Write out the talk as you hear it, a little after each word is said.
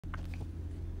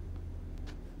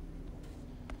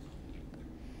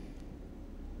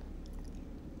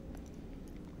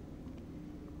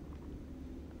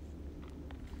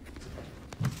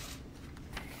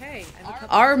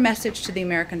Our message to the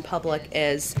American public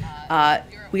is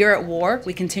we are at war.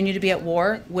 We continue to be at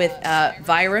war with a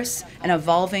virus, an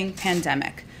evolving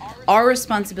pandemic. Our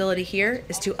responsibility here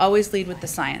is to always lead with the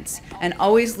science and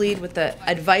always lead with the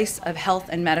advice of health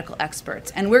and medical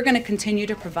experts. And we're going to continue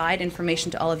to provide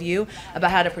information to all of you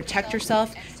about how to protect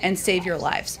yourself and save your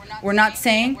lives. We're not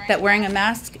saying that wearing a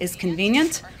mask is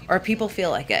convenient or people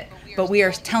feel like it, but we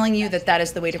are telling you that that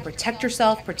is the way to protect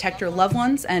yourself, protect your loved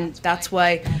ones, and that's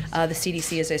why the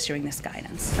CDC is issuing this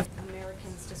guidance.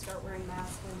 Americans to start wearing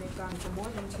masks when they've gone for more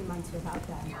than 2 months without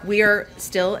that. We are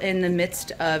still in the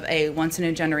midst of a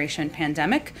once-in-a-generation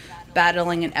pandemic,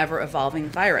 battling an ever-evolving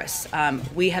virus.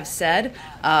 We have said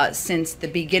since the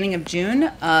beginning of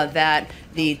June that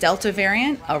the Delta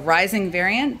variant, a rising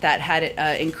variant that had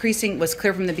increasing, was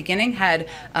clear from the beginning, had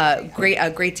a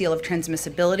great deal of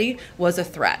transmissibility, was a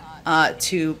threat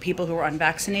to people who were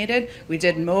unvaccinated. We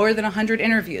did more than 100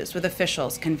 interviews with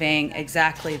officials conveying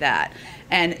exactly that.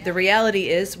 And the reality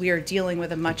is we are dealing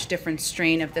with a much different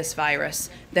strain of this virus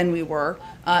than we were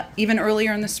even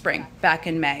earlier in the spring, back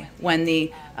in May, when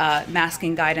the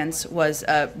masking guidance was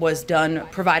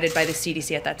provided by the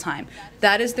CDC at that time.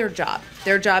 That is their job.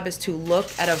 Their job is to look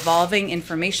at evolving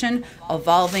information,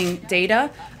 evolving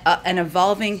data, an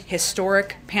evolving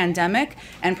historic pandemic,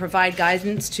 and provide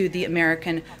guidance to the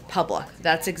American public.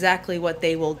 That's exactly what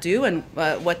they will do and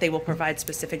what they will provide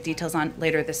specific details on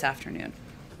later this afternoon.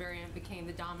 Variant became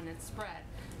the dominant spread.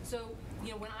 So,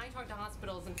 when I talk to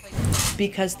hospitals and places,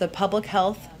 because the public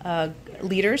health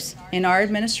leaders in our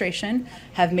administration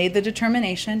have made the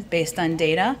determination based on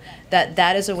data that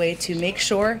that is a way to make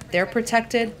sure they're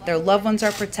protected, their loved ones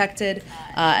are protected,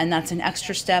 and that's an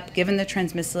extra step given the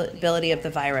transmissibility of the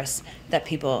virus that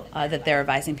that they're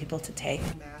advising people to take.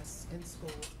 Masks in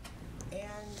school, and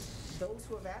those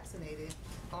who are vaccinated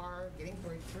are getting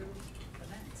breakthrough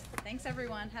events. Thanks,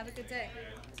 everyone. Have a good day.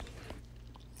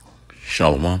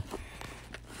 Shalom.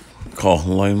 Call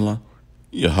Layla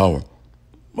Yahweh.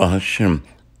 Bahashem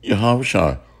Yahweh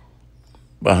Shai.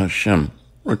 Bahashem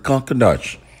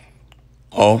Rekakadash.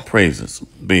 All praises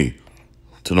be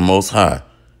to the Most High,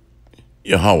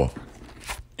 Yahweh,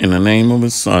 in the name of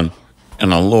His Son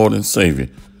and our Lord and Savior,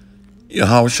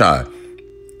 Yahweh Shai.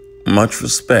 Much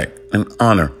respect and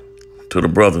honor to the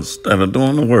brothers that are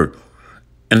doing the work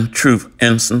in truth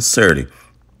and sincerity,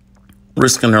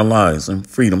 risking their lives and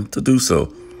freedom to do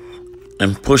so,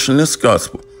 and pushing this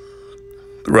gospel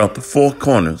throughout the four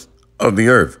corners of the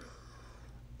earth.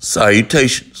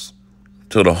 Salutations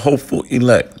to the hopeful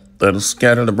elect that are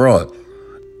scattered abroad,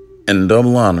 and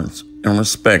double honors and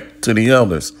respect to the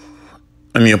elders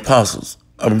and the apostles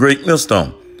of Great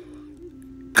Millstone.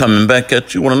 Coming back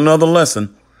at you with another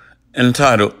lesson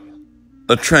entitled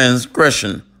The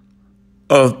Transgression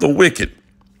of the Wicked.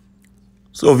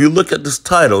 So if you look at this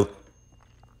title,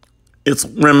 it's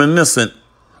reminiscent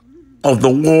of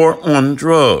the war on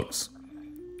drugs,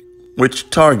 which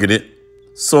targeted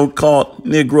so-called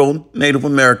Negro, Native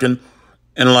American,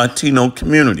 and Latino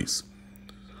communities.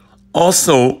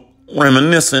 Also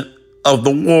reminiscent of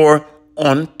the war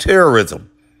on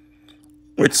terrorism,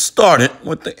 which started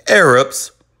with the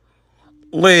Arabs,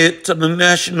 led to the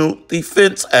National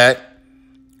Defense Act,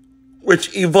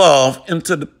 which evolved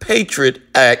into the Patriot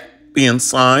Act being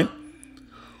signed,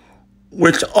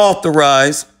 which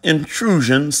authorized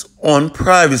intrusions on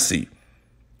privacy,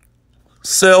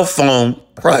 cell phone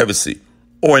privacy,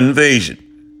 or invasion.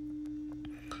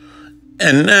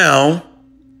 And now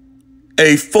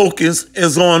a focus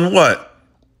is on what?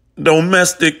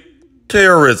 Domestic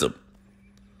terrorism.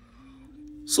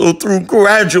 So through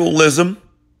gradualism,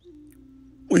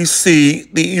 we see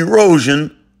the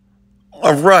erosion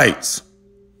of rights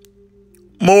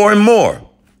more and more.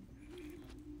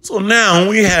 So now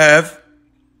we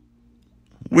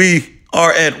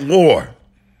are at war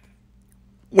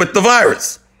with the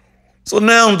virus. So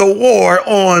now the war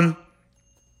on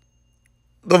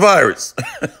the virus.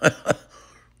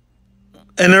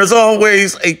 And there's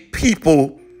always a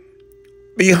people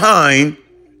behind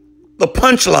the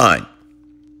punchline.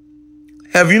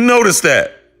 Have you noticed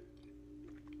that?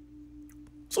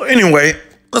 So anyway,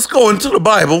 let's go into the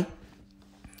Bible.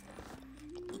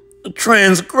 The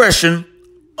transgression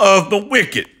of the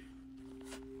wicked.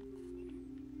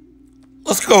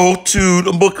 Let's go to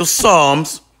the book of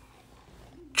Psalms,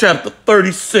 chapter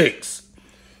 36.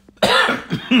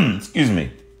 Excuse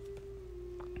me.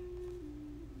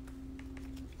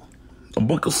 The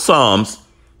book of Psalms,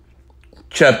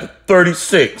 chapter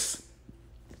 36,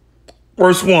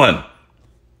 verse 1.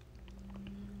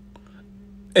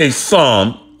 A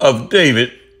psalm of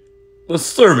David, the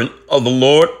servant of the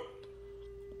Lord.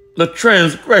 The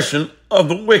transgression of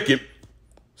the wicked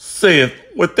saith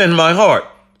within my heart,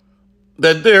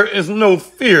 that there is no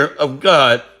fear of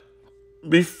God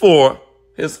before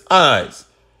his eyes.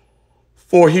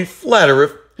 For he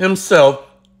flattereth himself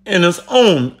in his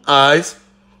own eyes,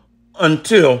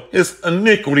 until his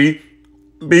iniquity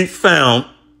be found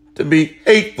to be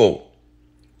hateful.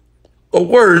 The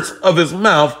words of his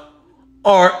mouth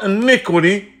are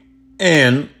iniquity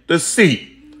and deceit.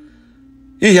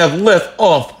 He hath left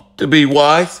off to be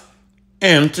wise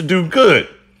and to do good.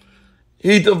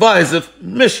 He deviseth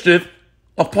mischief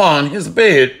upon his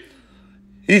bed.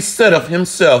 He setteth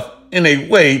himself in a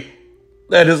way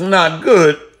that is not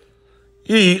good.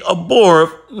 He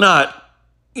abhorreth not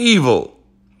evil.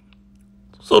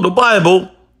 So the Bible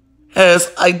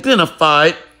has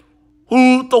identified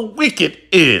who the wicked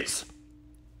is.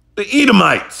 The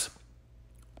Edomites,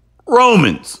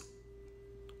 Romans,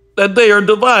 that they are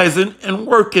devising and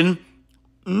working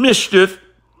mischief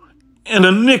and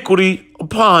iniquity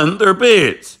upon their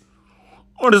beds.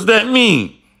 What does that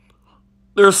mean?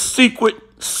 Their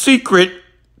secret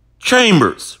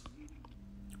chambers,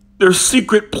 their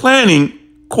secret planning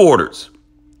quarters,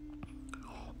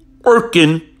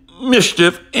 working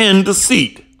mischief and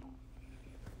deceit.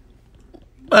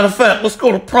 Matter of fact, let's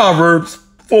go to Proverbs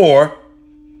 4,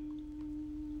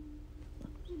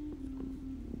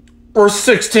 verse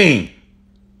 16.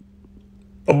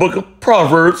 The book of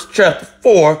Proverbs, chapter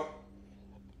 4,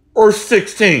 verse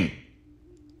 16.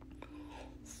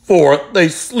 For they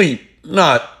sleep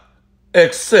not,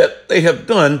 except they have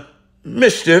done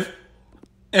mischief,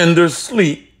 and their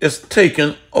sleep is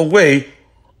taken away,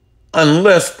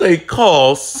 unless they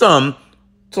cause some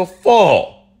to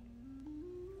fall.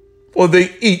 For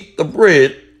they eat the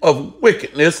bread of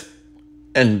wickedness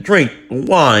and drink the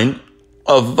wine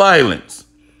of violence.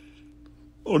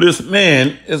 So this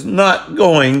man is not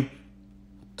going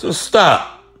to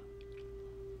stop.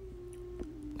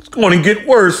 It's going to get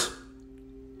worse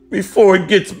before it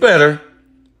gets better.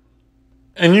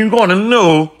 And you're going to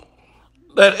know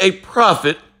that a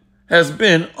prophet has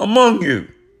been among you.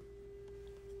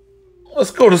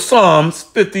 Let's go to Psalms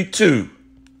 52.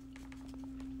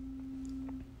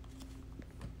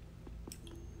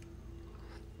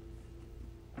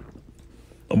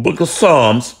 The book of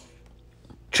Psalms,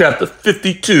 chapter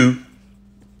 52,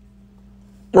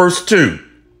 verse 2.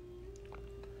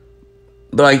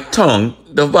 Thy tongue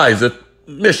deviseth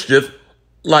mischief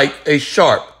like a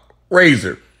sharp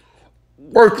razor,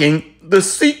 working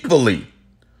deceitfully.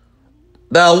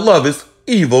 Thou lovest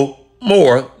evil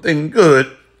more than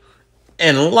good,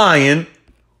 and lying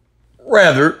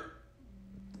rather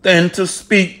than to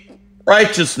speak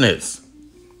righteousness.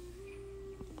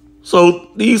 So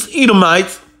these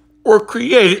Edomites were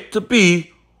created to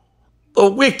be the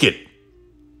wicked,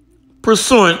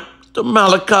 pursuant to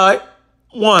Malachi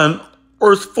 1,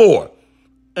 verse 4,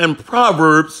 and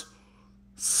Proverbs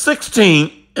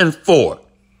 16 and 4.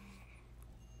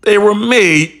 They were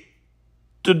made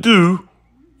to do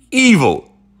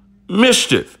evil,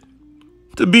 mischief,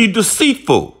 to be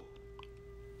deceitful.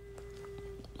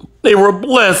 They were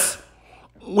blessed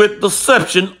with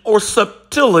deception or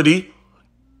subtlety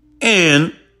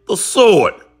and the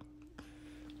sword.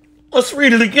 Let's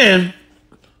read it again.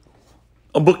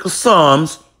 A book of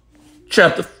Psalms,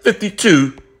 chapter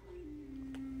 52,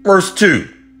 verse 2.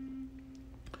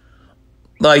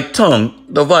 Thy tongue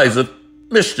deviseth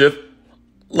mischief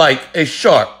like a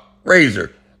sharp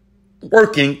razor,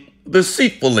 working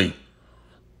deceitfully.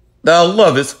 Thou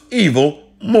lovest evil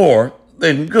more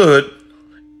than good,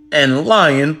 and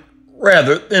lying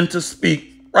rather than to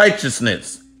speak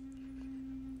righteousness.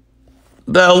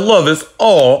 Thou lovest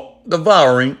all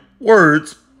devouring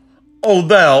words, O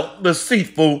thou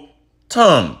deceitful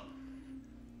tongue.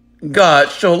 God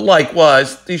shall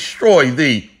likewise destroy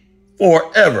thee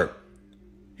forever.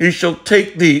 He shall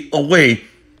take thee away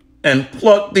and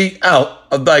pluck thee out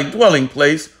of thy dwelling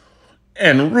place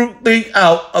and root thee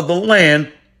out of the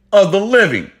land of the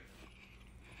living.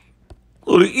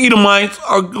 So the Edomites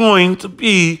are going to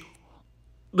be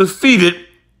defeated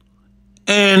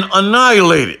and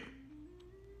annihilated.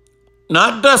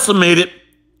 Not decimated,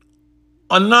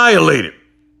 annihilated.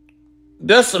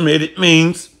 Decimated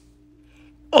means,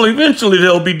 well, eventually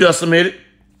they'll be decimated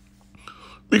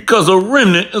because a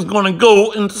remnant is going to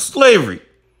go into slavery.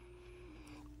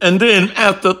 And then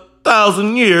after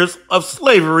 1,000 years of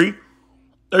slavery,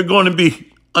 they're going to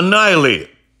be annihilated.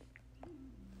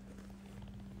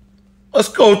 Let's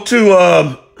go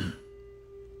to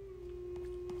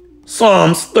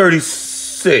Psalms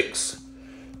 36.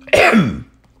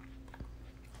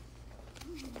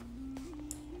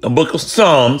 The book of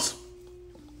Psalms,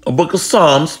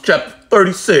 chapter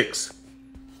 36,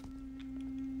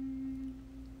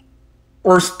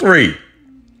 Verse 3.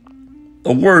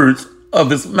 The words of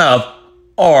his mouth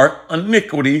are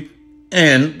iniquity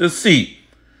and deceit.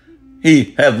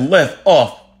 He hath left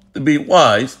off to be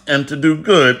wise and to do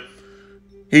good.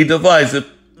 He deviseth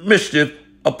mischief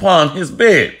upon his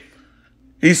bed.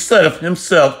 He setteth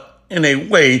himself in a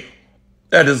way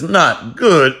that is not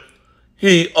good.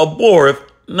 He abhorreth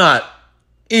not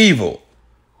evil.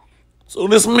 So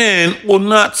this man will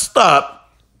not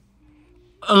stop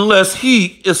unless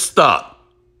he is stopped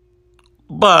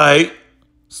by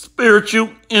spiritual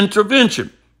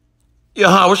intervention.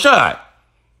 Yahweh Shai.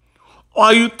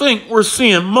 Why you think we're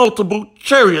seeing multiple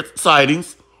chariot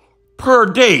sightings per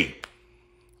day?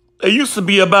 There used to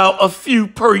be about a few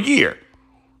per year,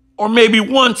 or maybe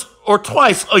once or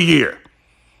twice a year.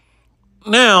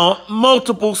 Now,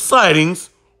 multiple sightings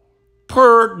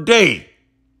per day.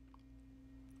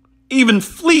 Even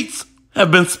fleets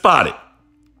have been spotted.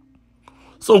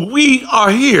 So we are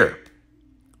here.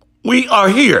 We are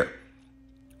here.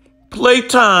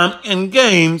 Playtime and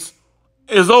games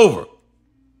is over.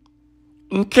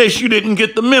 In case you didn't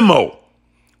get the memo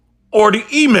or the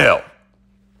email.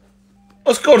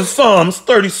 Let's go to Psalms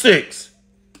 36,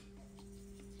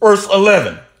 verse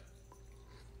 11.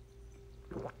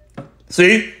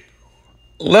 See?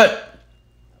 Let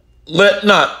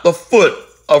not the foot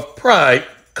of pride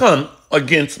come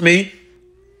against me,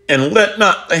 and let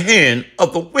not the hand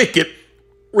of the wicked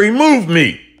remove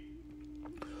me.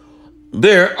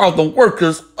 There are the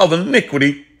workers of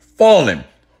iniquity fallen.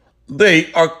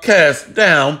 They are cast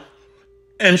down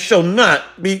and shall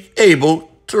not be able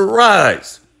to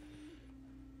rise.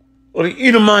 Well, the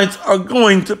Edomites are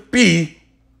going to be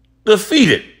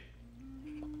defeated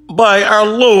by our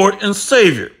Lord and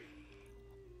Savior,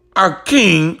 our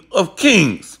King of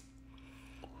Kings,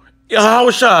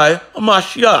 Yahweh Shai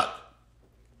HaMashiach.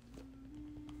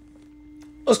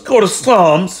 Let's go to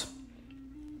Psalms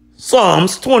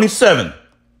 27.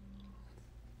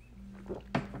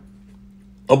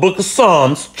 The book of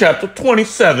Psalms, chapter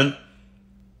 27,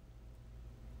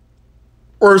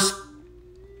 let's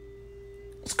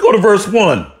go to verse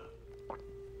 1.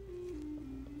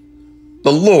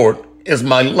 The Lord is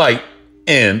my light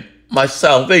and my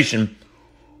salvation.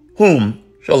 Whom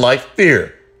shall I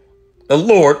fear? The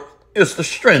Lord is the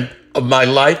strength of my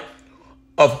life.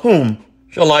 Of whom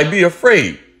shall I be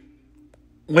afraid?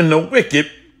 When the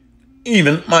wicked,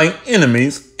 even my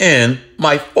enemies and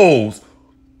my foes,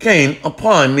 came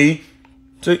upon me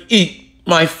to eat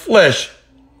my flesh,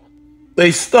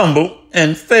 they stumbled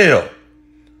and fell.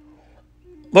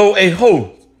 Though a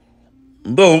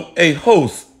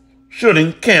host should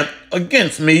encamp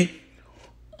against me,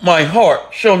 my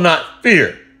heart shall not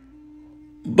fear.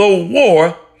 Though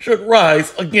war should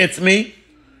rise against me,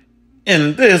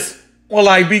 in this will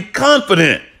I be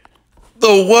confident.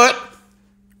 Though what?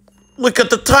 Look at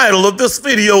the title of this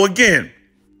video again.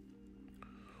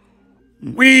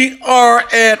 We are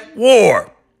at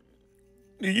war.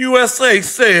 The USA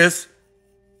says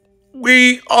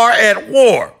we are at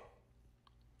war.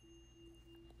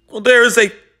 Well, there is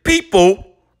a people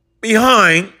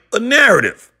behind the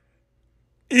narrative.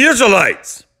 The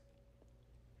Israelites,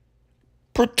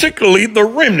 particularly the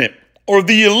remnant or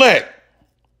the elect.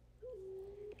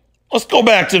 Let's go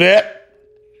back to that.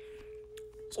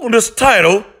 So this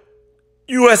title,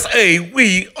 USA,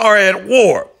 we are at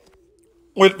war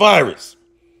with virus.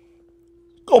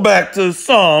 Go back to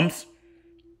Psalms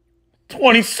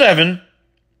 27,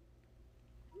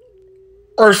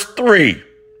 verse 3.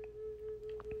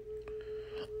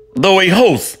 Though a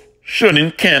host should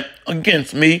encamp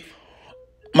against me,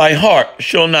 my heart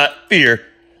shall not fear.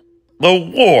 Though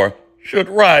war should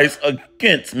rise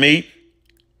against me,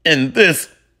 in this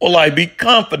will I be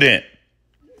confident.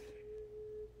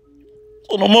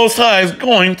 So the Most High is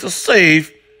going to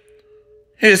save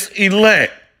his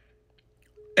elect,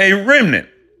 a remnant.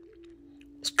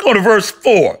 Let's go to verse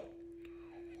 4.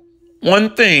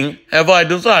 One thing have I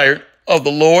desired of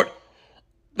the Lord,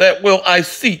 that will I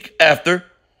seek after,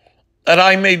 that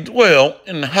I may dwell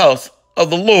in the house of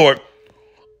the Lord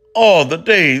all the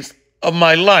days of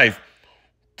my life,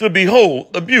 to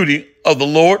behold the beauty of the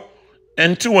Lord,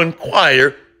 and to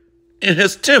inquire in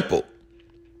his temple.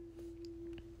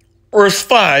 Verse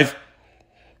 5,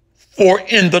 for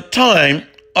in the time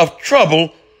of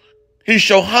trouble he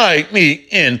shall hide me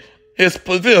in his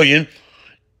pavilion,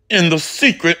 in the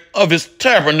secret of his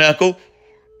tabernacle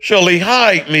shall he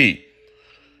hide me.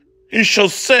 He shall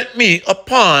set me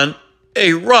upon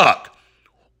a rock.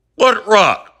 What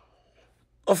rock?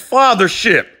 A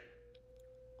fathership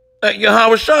that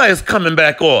Yahweh Shai is coming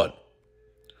back on.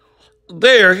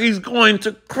 There he's going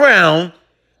to crown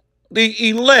the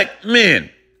elect men.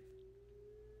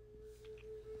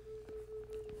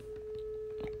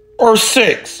 Verse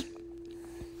 6.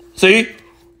 See?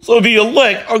 So the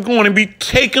elect are going to be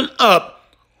taken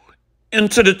up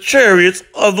into the chariots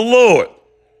of the Lord,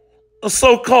 the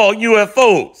so-called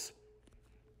UFOs.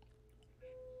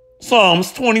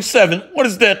 Psalms 27. What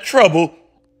is that trouble?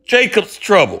 Jacob's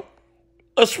trouble.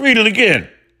 Let's read it again.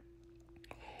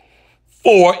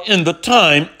 For in the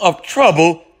time of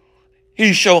trouble,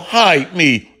 he shall hide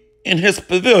me in his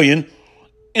pavilion.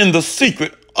 In the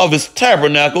secret of his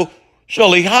tabernacle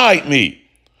shall he hide me.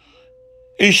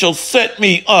 He shall set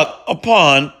me up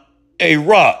upon a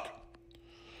rock.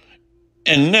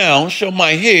 And now shall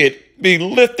my head be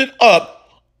lifted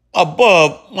up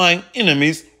above mine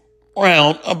enemies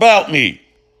round about me.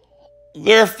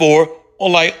 Therefore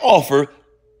will I offer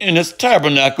in his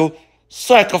tabernacle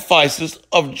sacrifices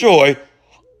of joy.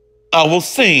 I will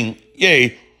sing,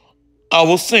 yea, I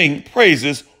will sing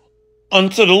praises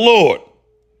unto the Lord.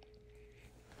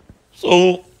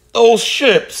 So those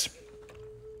ships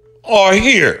are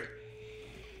here.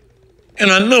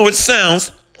 And I know it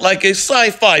sounds like a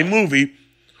sci-fi movie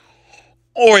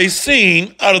or a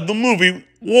scene out of the movie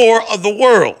War of the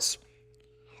Worlds,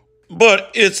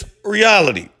 but it's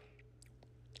reality.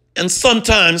 And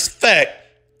sometimes fact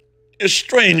is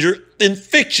stranger than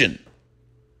fiction.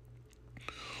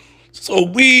 So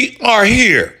we are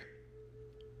here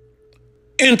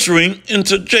entering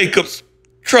into Jacob's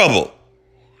trouble,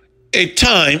 a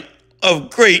time of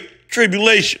great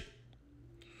tribulation,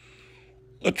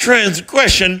 the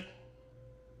transgression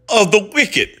of the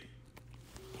wicked.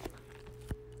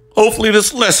 Hopefully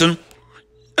this lesson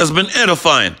has been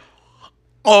edifying.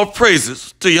 All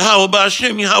praises to Yahweh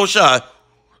B'Hashem Yahushai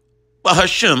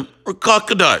B'Hashem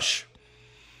Rakakadash.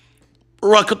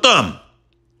 Barakatham.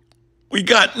 We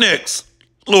got next,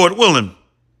 Lord willing.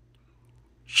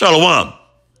 Shalom.